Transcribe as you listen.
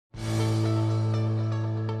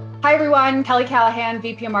Hi everyone, Kelly Callahan,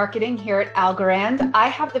 VP of Marketing here at Algorand. I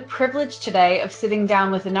have the privilege today of sitting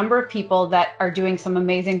down with a number of people that are doing some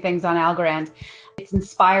amazing things on Algorand. It's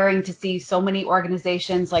inspiring to see so many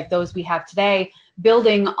organizations like those we have today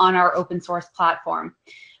building on our open source platform.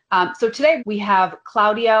 So today we have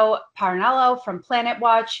Claudio Parnello from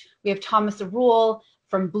PlanetWatch, we have Thomas Arul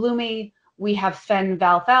from Bleumi, we have Sven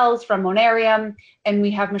Valfels from Monerium, and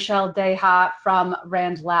we have Michelle Deha from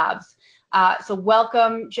Rand Labs. So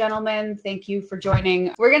welcome, gentlemen. Thank you for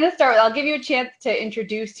joining. We're going to start. I'll give you a chance to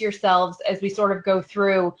introduce yourselves as we sort of go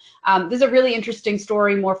through. This is a really interesting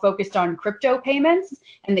story, more focused on crypto payments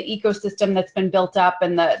and the ecosystem that's been built up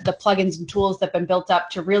and the plugins and tools that have been built up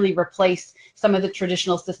to really replace some of the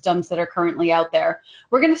traditional systems that are currently out there.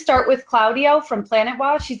 We're going to start with Claudio from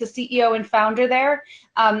PlanetWatch. He's the CEO and founder there.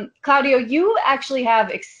 Claudio, you actually have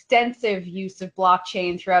extensive use of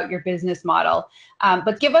blockchain throughout your business model,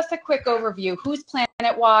 but give us a quick overview. Who's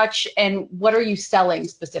PlanetWatch and what are you selling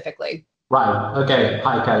specifically? Right. Okay.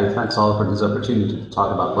 Hi, Kelly. Thanks all for this opportunity to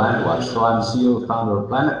talk about PlanetWatch. So I'm the CEO and founder of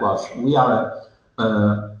PlanetWatch. We are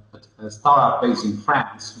a startup based in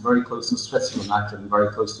France, very close to Switzerland, actually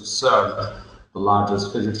very close to CERN, the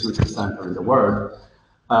largest physics research center in the world.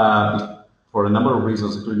 For a number of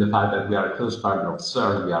reasons, including the fact that we are a close partner of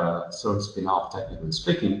CERN. We are a CERN spin-off, technically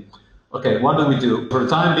speaking. Okay, what do we do? For the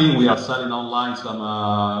time being, we are selling online some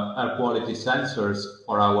air quality sensors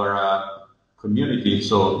for our community.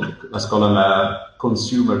 So let's call them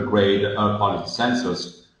consumer-grade air quality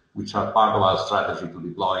sensors, which are part of our strategy to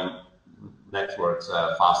deploy networks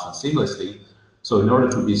fast and seamlessly. So in order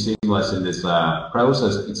to be seamless in this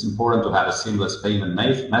process, it's important to have a seamless payment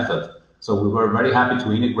method. So we were very happy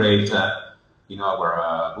to integrate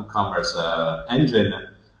our WooCommerce engine,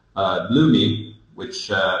 Bleumi,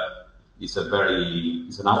 which is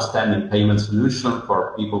an outstanding payment solution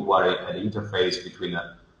for people who are at the interface between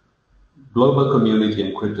a global community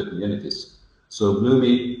and crypto communities. So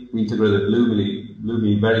Bleumi, we integrated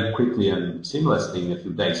Bleumi very quickly and seamlessly in a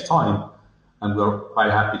few days' time, and we're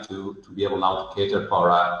quite happy to be able now to cater for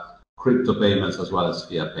crypto payments as well as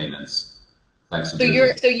fiat payments. Thanks to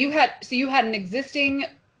Bleumi. So you had an existing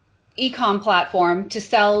e-com platform to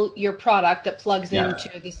sell your product that plugs into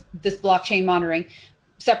this blockchain monitoring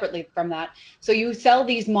separately from that. So you sell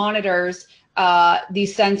these monitors,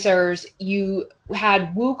 these sensors, you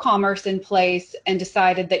had WooCommerce in place and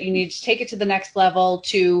decided that you needed to take it to the next level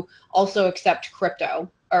to also accept crypto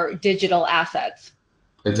or digital assets.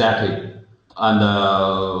 Exactly.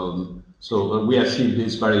 And so we achieved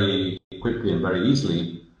this very quickly and very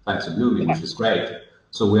easily thanks to Bleumi, which is great.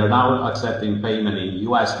 So we are now accepting payment in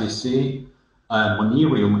USDC,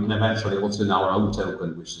 Monerium, and eventually also in our own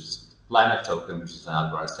token, which is Planet token, which is an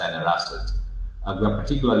Algorand standard asset. We are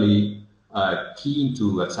particularly keen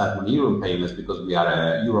to accept Monerium payments because we are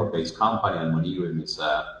a Europe-based company, and Monerium is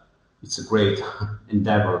it's a great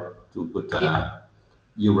endeavor to put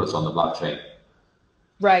euros on the blockchain.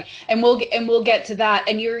 Right, and we'll get to that.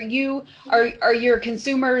 And are your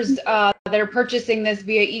consumers that are purchasing this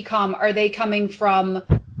via e-com, are they coming from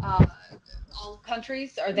all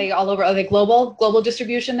countries? Are they all over? Are they global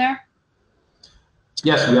distribution there?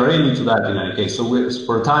 Yes, we are aiming to that in any case. So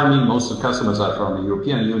for the time being, most of the customers are from the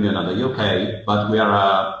European Union and the UK, but we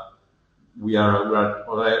are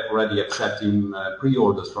already accepting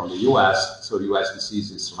pre-orders from the US. So USDC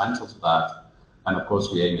is instrumental to that. And of course,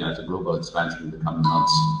 we're aiming at a global expansion in the coming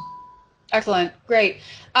months. Excellent. Great.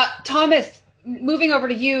 Thomas, moving over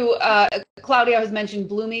to you, Claudio has mentioned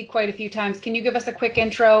Bleumi quite a few times. Can you give us a quick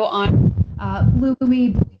intro on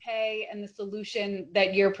BleumiPay and the solution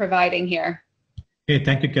that you're providing here? Hey,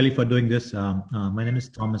 thank you, Kelly, for doing this. My name is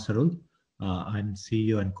Thomas Arul. I'm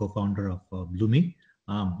CEO and co-founder of Bleumi.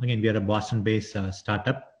 Again, we are a Boston-based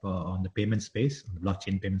startup on the payment space, on the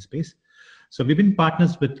blockchain payment space. So we've been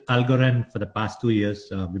partners with Algorand for the past 2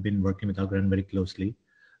 years. We've been working with Algorand very closely.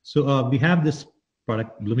 So we have this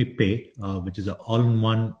product, BleumiPay, which is an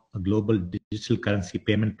all-in-one global digital currency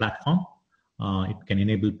payment platform. It can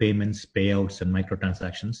enable payments, payouts, and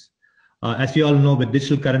microtransactions. As you all know, with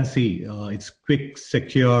digital currency, it's quick,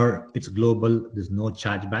 secure, it's global, there's no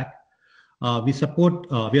chargeback. We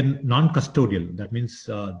are non-custodial. That means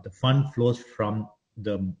the fund flows from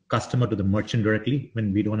the customer to the merchant directly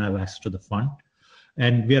when we don't have access to the fund.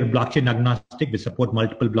 And we are blockchain agnostic. We support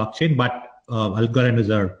multiple blockchain, but Algorand is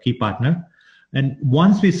our key partner. And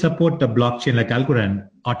once we support the blockchain like Algorand,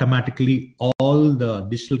 automatically all the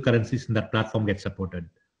digital currencies in that platform get supported.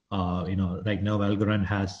 Right now Algorand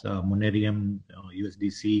has Monerium,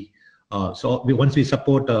 USDC. Once we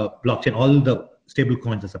support blockchain, all the stable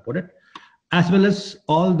coins are supported. as well as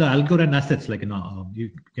all the Algorand assets, like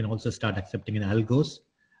you can also start accepting in algos,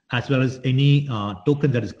 as well as any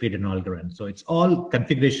token that is created on Algorand. So it's all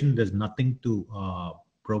configuration. There's nothing to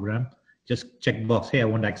program. Just checkbox. Hey, I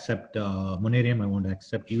want to accept Monerium. I want to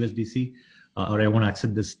accept USDC, or I want to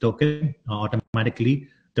accept this token. Automatically,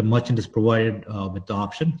 the merchant is provided with the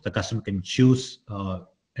option. The customer can choose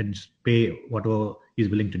and pay whatever he's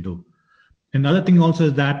willing to do. Another thing also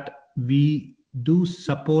is that we do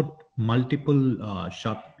support multiple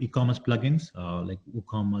shop e-commerce plugins like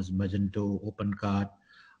WooCommerce, Magento, OpenCart,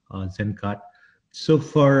 ZenCart. So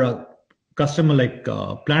for a customer like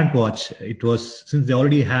PlanetWatch, it was, since they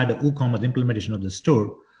already had a WooCommerce implementation of the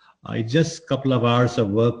store, it's just a couple of hours of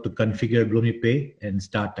work to configure BleumiPay and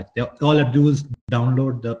start. All I do is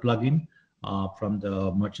download the plugin from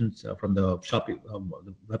the merchants, from the shop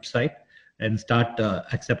the website, and start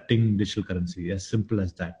accepting digital currency. As simple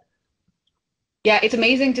as that. Yeah, it's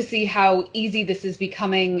amazing to see how easy this is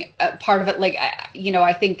becoming part of it. Like, you know,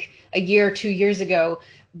 I think a year or 2 years ago,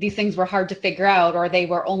 these things were hard to figure out, or they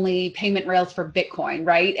were only payment rails for Bitcoin,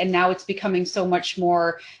 right? And now it's becoming so much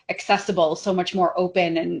more accessible, so much more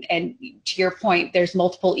open. And to your point, there's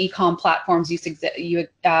multiple e-com platforms you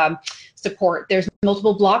support. There's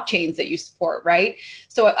multiple blockchains that you support, right?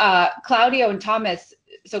 So Claudio and Thomas,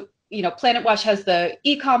 so you know, PlanetWatch has the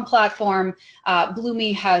e-com platform.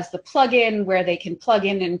 Bleumi has the plugin where they can plug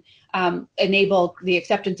in and enable the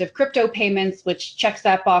acceptance of crypto payments, which checks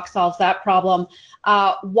that box, solves that problem.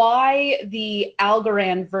 Why the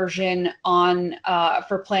Algorand version on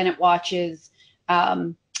for PlanetWatch's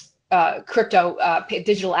crypto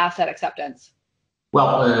digital asset acceptance?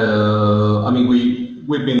 Well, I mean,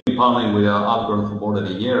 we've been partnering with Algorand for more than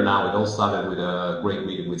a year now. It all started with a great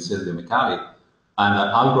meeting with Silvio Micali. And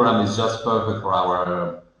Algorand is just perfect for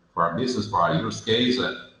our business, for our use case,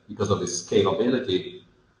 because of its scalability,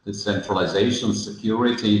 decentralization,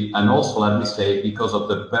 security, and also, let me say, because of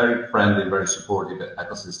the very friendly, very supportive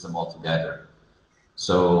ecosystem altogether.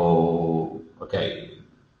 So, okay,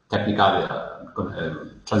 technically,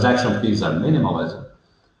 transaction fees are minimal,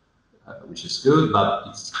 which is good, but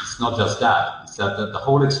it's not just that. It's that the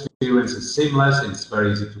whole experience is seamless. It's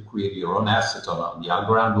very easy to create your own assets on the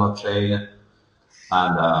Algorand blockchain.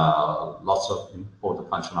 And lots of important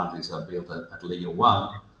functionalities are built at layer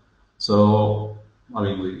 1. So, I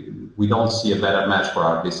mean, we don't see a better match for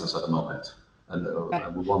our business at the moment. And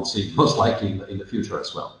we won't see most likely in the future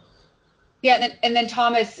as well. Yeah, and then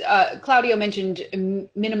Thomas, Claudio mentioned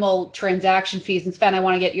minimal transaction fees. And Sven, I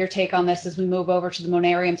want to get your take on this as we move over to the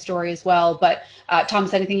Monerium story as well. But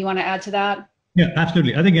Thomas, anything you want to add to that? Yeah,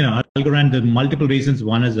 absolutely. I think, you know, Algorand, there are multiple reasons.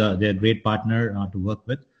 One is they're a great partner to work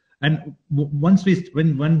with. And once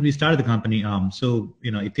when we started the company, so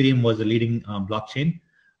you know, Ethereum was the leading blockchain,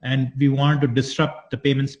 and we wanted to disrupt the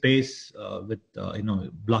payment space with you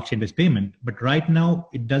know, blockchain-based payment. But right now,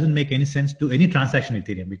 it doesn't make any sense to any transaction in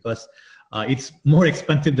Ethereum because it's more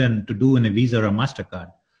expensive than to do in a Visa or a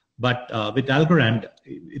Mastercard. But with Algorand,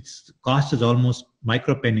 its cost is almost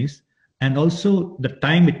micro pennies, and also the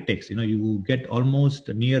time it takes. You know, you get almost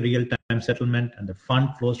near real-time settlement, and the fund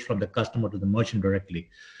flows from the customer to the merchant directly.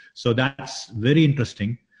 So that's very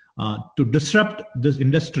interesting. To disrupt this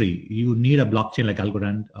industry, you need a blockchain like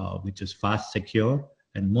Algorand, which is fast, secure,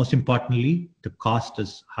 and most importantly, the cost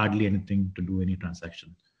is hardly anything to do any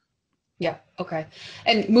transaction. Yeah. Okay.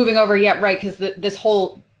 And moving over, yeah, right, because this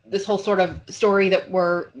whole sort of story that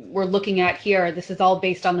we're looking at here, this is all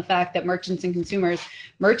based on the fact that merchants and consumers,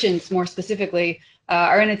 merchants more specifically,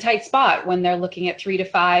 are in a tight spot when they're looking at 3 to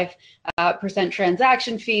 5%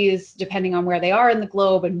 transaction fees, depending on where they are in the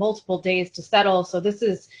globe, and multiple days to settle. So this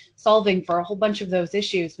is solving for a whole bunch of those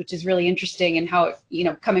issues, which is really interesting, and how it, you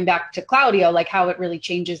know, coming back to Claudio, like how it really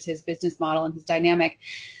changes his business model and his dynamic.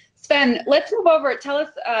 Sven, let's move over. Tell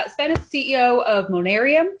us, Sven is CEO of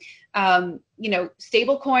Monerium. You know,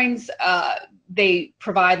 stable coins, they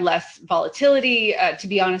provide less volatility. To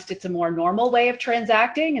be honest, it's a more normal way of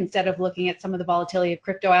transacting instead of looking at some of the volatility of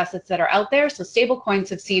crypto assets that are out there. So stable coins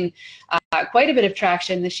have seen quite a bit of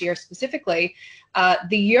traction this year specifically.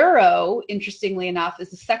 The euro, interestingly enough,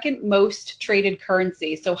 is the second most traded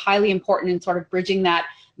currency. So highly important in sort of bridging that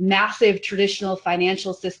massive traditional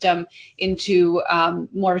financial system into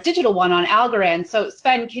more of a digital one on Algorand. So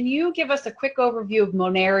Sven, can you give us a quick overview of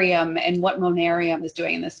Monerium and what Monerium is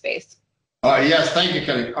doing in this space? Yes, thank you,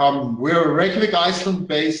 Kelly. We're a Reykjavik,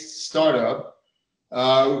 Iceland-based startup,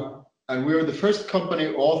 and we're the first company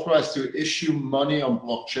authorized to issue money on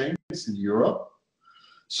blockchains in Europe.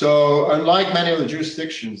 So unlike many other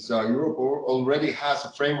jurisdictions, Europe already has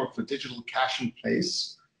a framework for digital cash in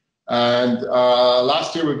place. And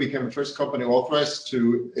last year, we became the first company authorized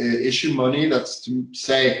to issue money, that's to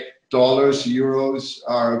say dollars, euros,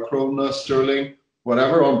 krona, sterling,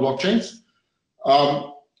 whatever on blockchains.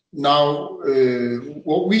 Now,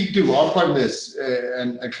 what we do, our part in this,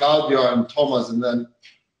 and Claudia and Thomas, and then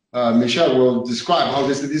Michelle will describe how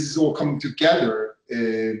this is all coming together.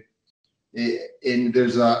 There's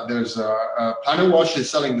a PlanetWatch is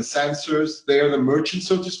selling the sensors. They are the merchant,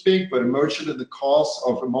 so to speak, but a merchant at the cost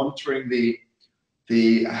of monitoring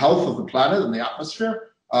the health of the planet and the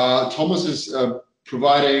atmosphere. Thomas is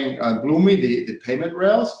providing Bleumi the payment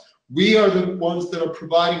rails. We are the ones that are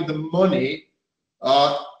providing the money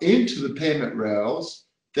into the payment rails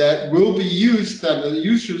that will be used, that the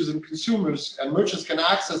users and consumers and merchants can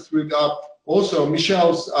access through also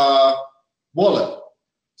Michelle's wallet.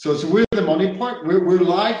 So we're the money part. We're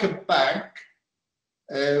like a bank,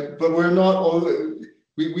 but we're not.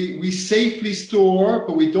 We safely store,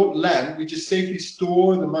 but we don't lend. We just safely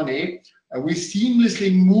store the money, and we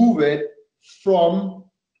seamlessly move it from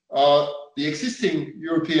the existing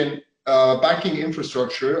European banking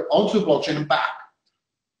infrastructure onto the blockchain and back.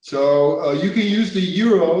 So you can use the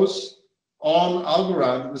euros on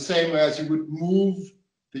Algorand in the same way as you would move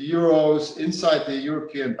the euros inside the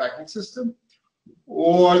European banking system,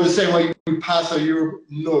 or the same way you pass a euro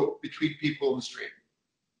note between people on the street.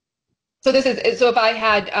 So this is, so if I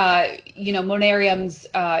had, you know, Monerium's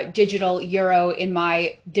digital euro in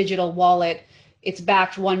my digital wallet, it's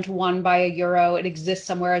backed one-to-one by a euro. It exists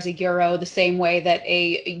somewhere as a euro, the same way that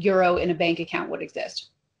a euro in a bank account would exist.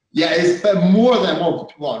 Yeah, it's more than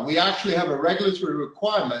one-to-one. We actually have a regulatory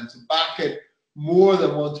requirement to back it more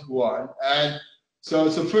than one-to-one. And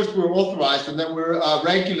so first we're authorized, and then we're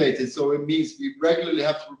regulated. So it means we regularly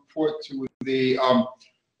have to report to the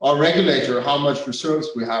our regulator how much reserves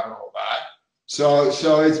we have and all that.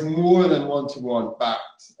 So it's more than one-to-one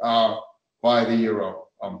backed by the euro.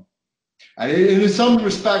 And in some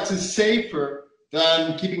respects, it's safer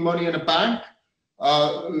than keeping money in a bank.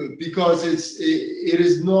 Because it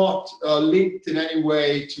is not linked in any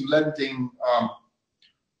way to lending,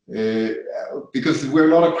 because we're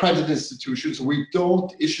not a credit institution, so we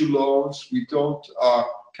don't issue loans, we don't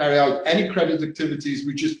carry out any credit activities,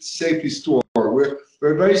 we just safely store. We're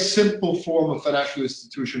a very simple form of financial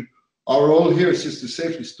institution. Our role here is just to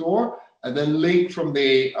safely store and then link from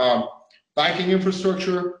the banking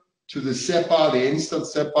infrastructure to the SEPA, the instant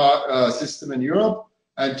SEPA system in Europe,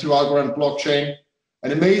 and to Algorand blockchain.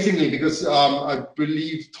 And amazingly, because I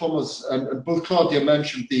believe Thomas and both Claudia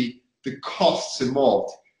mentioned the costs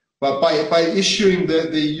involved, but by issuing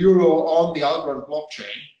the euro on the Algorand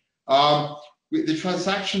blockchain, the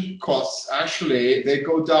transaction costs actually, they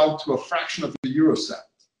go down to a fraction of the euro cent.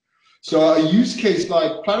 So a use case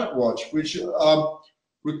like PlanetWatch, which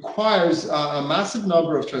requires a massive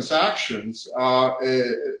number of transactions,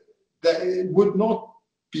 that it would not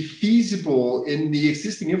be feasible in the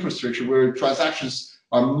existing infrastructure where transactions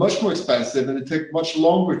are much more expensive and it takes much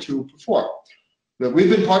longer to perform. But we've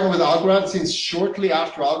been partnering with Algorand since shortly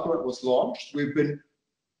after Algorand was launched. We've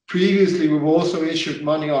also issued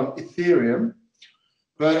money on Ethereum,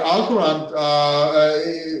 but Algorand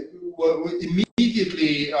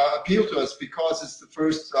immediately appealed to us because it's the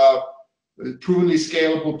first provenly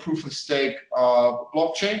scalable proof of stake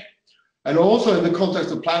blockchain. And also in the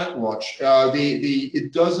context of PlanetWatch,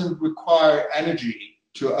 it doesn't require energy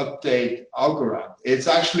to update Algorand. It's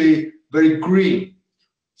actually very green.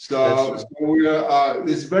 So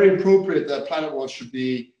it's very appropriate that PlanetWatch should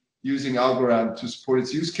be using Algorand to support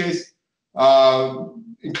its use case,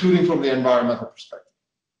 including from the environmental perspective.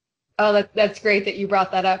 Oh, that's great that you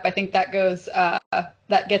brought that up. I think that goes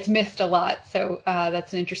that gets missed a lot. So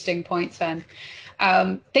that's an interesting point, Sven.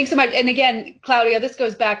 Thanks so much. And again, Claudia, this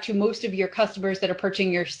goes back to most of your customers that are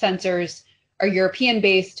purchasing your sensors are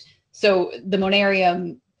European-based. So the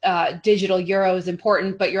Monerium digital euro is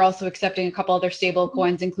important, but you're also accepting a couple other stable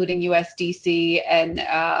coins, including USDC and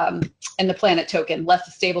the Planet token, less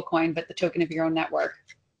a stable coin, but the token of your own network.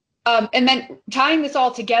 And then tying this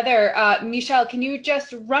all together, Michelle, can you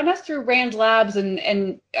just run us through Rand Labs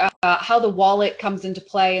and how the wallet comes into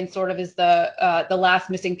play and sort of is the last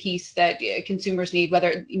missing piece that consumers need,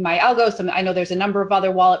 whether MyAlgo, I know there's a number of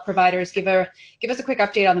other wallet providers. Give us a quick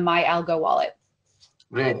update on the MyAlgo wallet.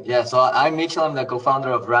 Great. Yeah. So I'm Mitchell. I'm the co-founder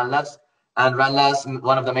of Rand Labs, and Rand Labs,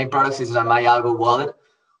 one of the main products is a MyAlgo wallet,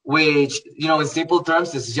 which, you know, in simple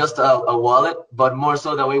terms, is just a wallet, but more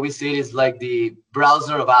so the way we see it is like the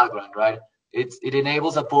browser of Algorand, right? It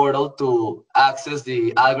enables a portal to access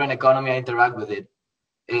the Algorand economy and interact with it.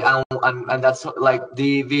 And that's like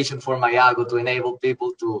the vision for MyAlgo, to enable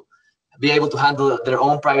people to be able to handle their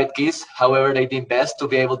own private keys, however they deem best, to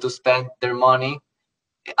be able to spend their money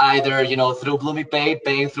either, you know, through BleumiPay,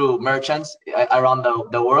 paying through merchants around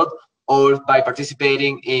the world, or by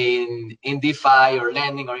participating in DeFi or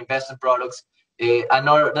lending or investment products, and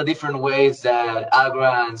all the different ways that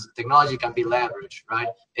Algorand's technology can be leveraged, right?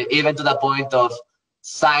 Even to the point of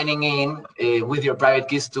signing in with your private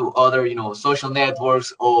keys to other, social networks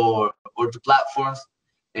or to platforms,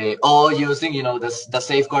 all using, the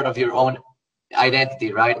safeguard of your own identity,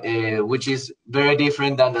 right? Which is very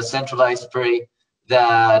different than the centralized spray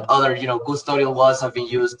that other, custodial wallets have been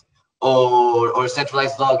used, or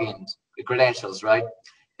centralized logins, credentials, right?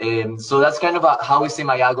 So that's kind of how we see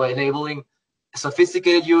MyAlgo, enabling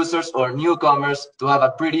sophisticated users or newcomers to have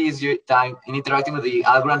a pretty easy time in interacting with the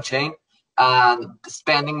Algorand chain and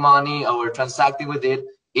spending money or transacting with it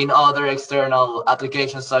in other external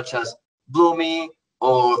applications such as Blumi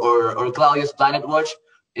or Claudia's PlanetWatch,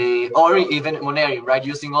 or even Monerium, right?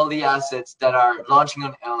 Using all the assets that are launching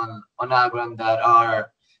on Algorand that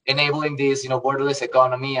are enabling this, borderless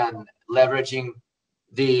economy and leveraging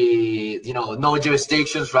the, no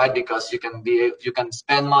jurisdictions, right? Because you can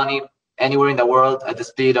spend money anywhere in the world at the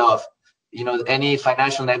speed of, any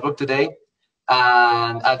financial network today,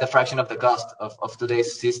 and at the fraction of the cost of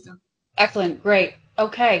today's system. Excellent. Great.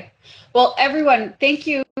 Okay. Well, everyone, thank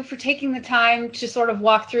you for taking the time to sort of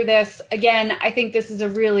walk through this. Again, I think this is a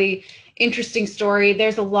really interesting story.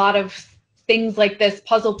 There's a lot of things like this,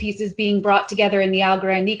 puzzle pieces being brought together in the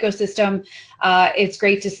Algorand ecosystem. It's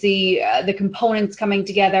great to see the components coming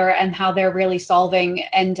together and how they're really solving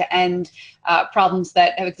end-to-end problems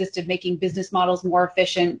that have existed, making business models more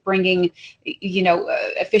efficient, bringing,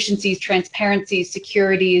 efficiencies, transparencies,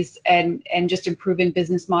 securities, and just improving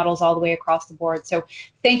business models all the way across the board. So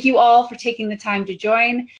thank you all for taking the time to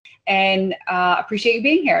join, and appreciate you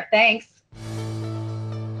being here. Thanks.